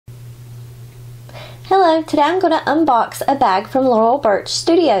Hello, today I'm going to unbox a bag from Laurel Burch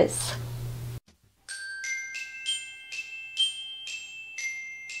Studios.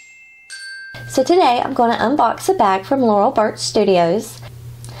 So today I'm going to unbox a bag from Laurel Burch Studios.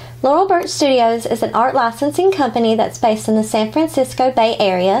 Laurel Burch Studios is an art licensing company that's based in the San Francisco Bay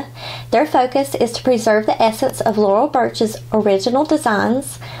Area. Their focus is to preserve the essence of Laurel Burch's original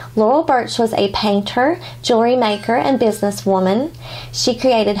designs. Laurel Burch was a painter, jewelry maker, and businesswoman. She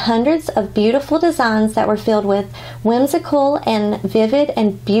created hundreds of beautiful designs that were filled with whimsical and vivid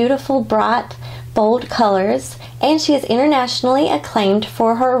and beautiful, bright, bold colors, and she is internationally acclaimed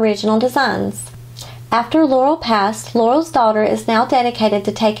for her original designs. After Laurel passed, Laurel's daughter is now dedicated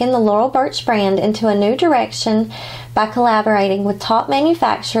to taking the Laurel Burch brand into a new direction by collaborating with top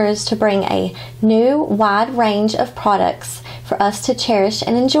manufacturers to bring a new, wide range of products for us to cherish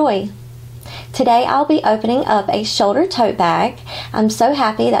and enjoy. Today I'll be opening up a shoulder tote bag. I'm so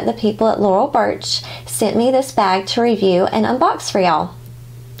happy that the people at Laurel Burch sent me this bag to review and unbox for y'all.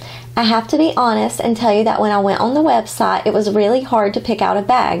 I have to be honest and tell you that when I went on the website, it was really hard to pick out a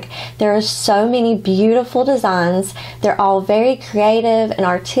bag. There are so many beautiful designs. They're all very creative and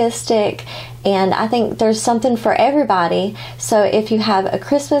artistic, and I think there's something for everybody. So if you have a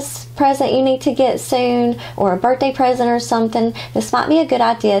Christmas present you need to get soon, or a birthday present or something, this might be a good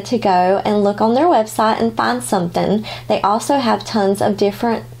idea to go and look on their website and find something. They also have tons of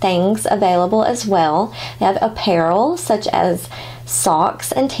different things available as well. They have apparel such as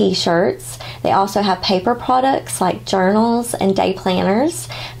socks and t-shirts. They also have paper products like journals and day planners.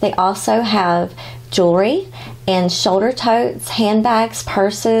 They also have jewelry and shoulder totes, handbags,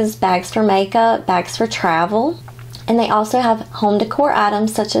 purses, bags for makeup, bags for travel. And they also have home decor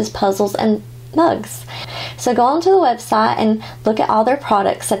items such as puzzles and mugs. So go onto the website and look at all their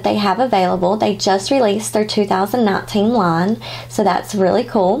products that they have available. They just released their 2019 line, so that's really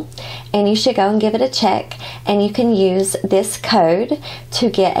cool. And you should go and give it a check, and you can use this code to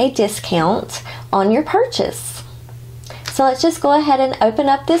get a discount on your purchase. So let's just go ahead and open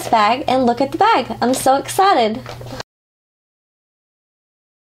up this bag and look at the bag. I'm so excited.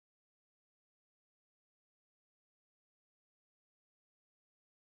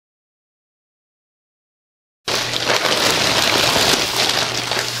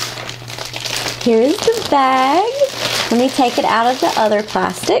 Here's the bag. Let me take it out of the other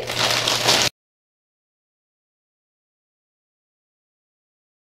plastic.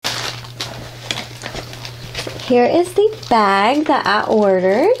 Here is the bag that I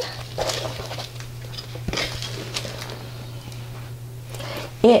ordered.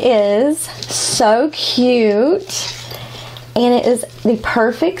 It is so cute, and it is the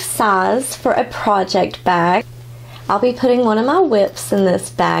perfect size for a project bag. I'll be putting one of my whips in this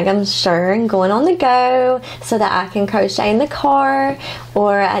bag, I'm sure, and going on the go so that I can crochet in the car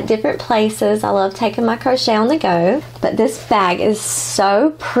or at different places. I love taking my crochet on the go. But this bag is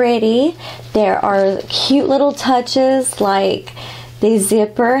so pretty. There are cute little touches, like the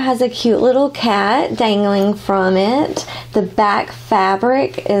zipper has a cute little cat dangling from it. The back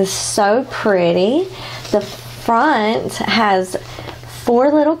fabric is so pretty. The front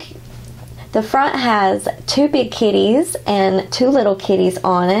has two big kitties and two little kitties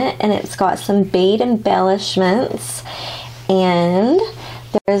on it, and it's got some bead embellishments, and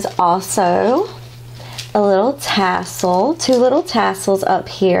there's also a little tassel, two little tassels up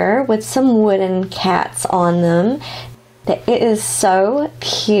here with some wooden cats on them. It is so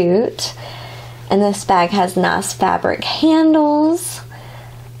cute, and this bag has nice fabric handles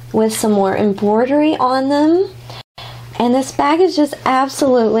with some more embroidery on them. And this bag is just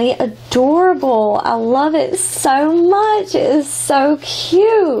absolutely adorable. I love it so much. It is so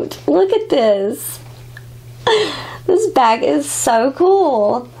cute. Look at this. This bag is so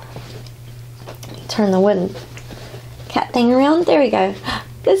cool. Turn the wooden cat thing around. There we go.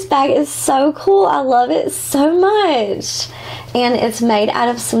 This bag is so cool. I love it so much. And it's made out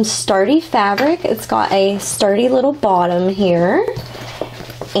of some sturdy fabric. It's got a sturdy little bottom here.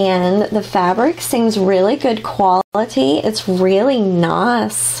 And the fabric seems really good quality. It's really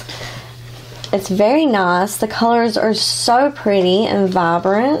nice. It's very nice. The colors are so pretty and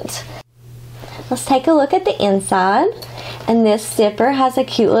vibrant. Let's take a look at the inside. And this zipper has a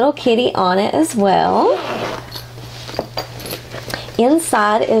cute little kitty on it as well.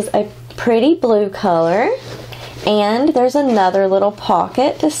 Inside is a pretty blue color. And there's another little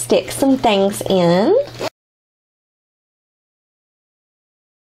pocket to stick some things in.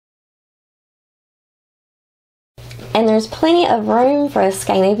 And there's plenty of room for a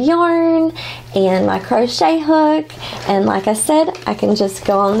skein of yarn and my crochet hook. And like I said, I can just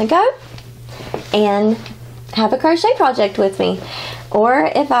go on the go and have a crochet project with me.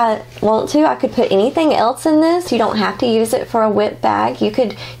 Or if I want to, I could put anything else in this. You don't have to use it for a whip bag. You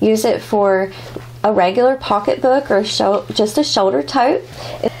could use it for a regular pocketbook or just a shoulder tote.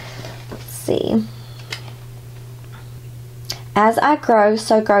 Let's see. As I grow,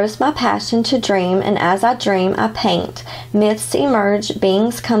 so grows my passion to dream, and as I dream, I paint. Myths emerge,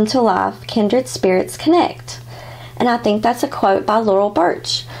 beings come to life, kindred spirits connect. And I think that's a quote by Laurel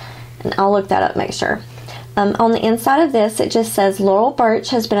Burch. And I'll look that up, make sure. On the inside of this, it just says, Laurel Burch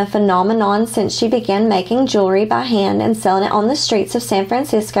has been a phenomenon since she began making jewelry by hand and selling it on the streets of San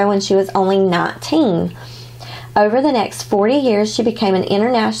Francisco when she was only 19. Over the next 40 years, she became an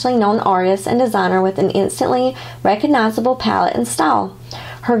internationally known artist and designer with an instantly recognizable palette and style.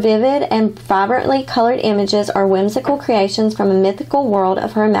 Her vivid and vibrantly colored images are whimsical creations from a mythical world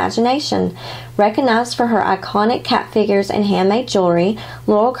of her imagination. Recognized for her iconic cat figures and handmade jewelry,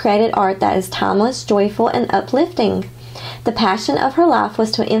 Laurel created art that is timeless, joyful, and uplifting. The passion of her life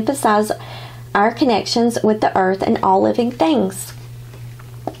was to emphasize our connections with the earth and all living things.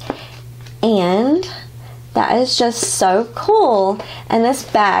 And that is just so cool. And this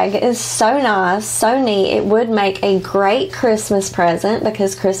bag is so nice, so neat. It would make a great Christmas present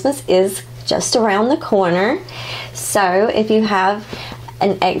because Christmas is just around the corner. So if you have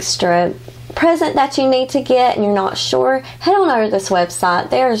an extra present that you need to get and you're not sure, head on over to this website.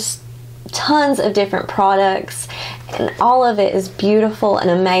 There's tons of different products and all of it is beautiful and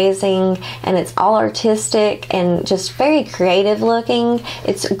amazing, and it's all artistic and just very creative looking.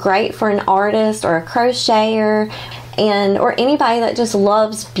 It's great for an artist or a crocheter or anybody that just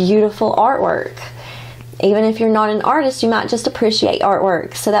loves beautiful artwork. Even if you're not an artist, you might just appreciate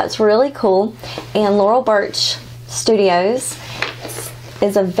artwork. So that's really cool. And Laurel Burch Studios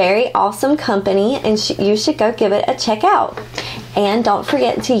is a very awesome company, and you should go give it a check out. And don't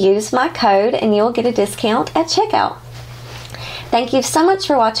forget to use my code and you'll get a discount at checkout. Thank you so much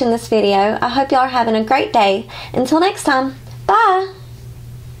for watching this video. I hope y'all are having a great day. Until next time, bye!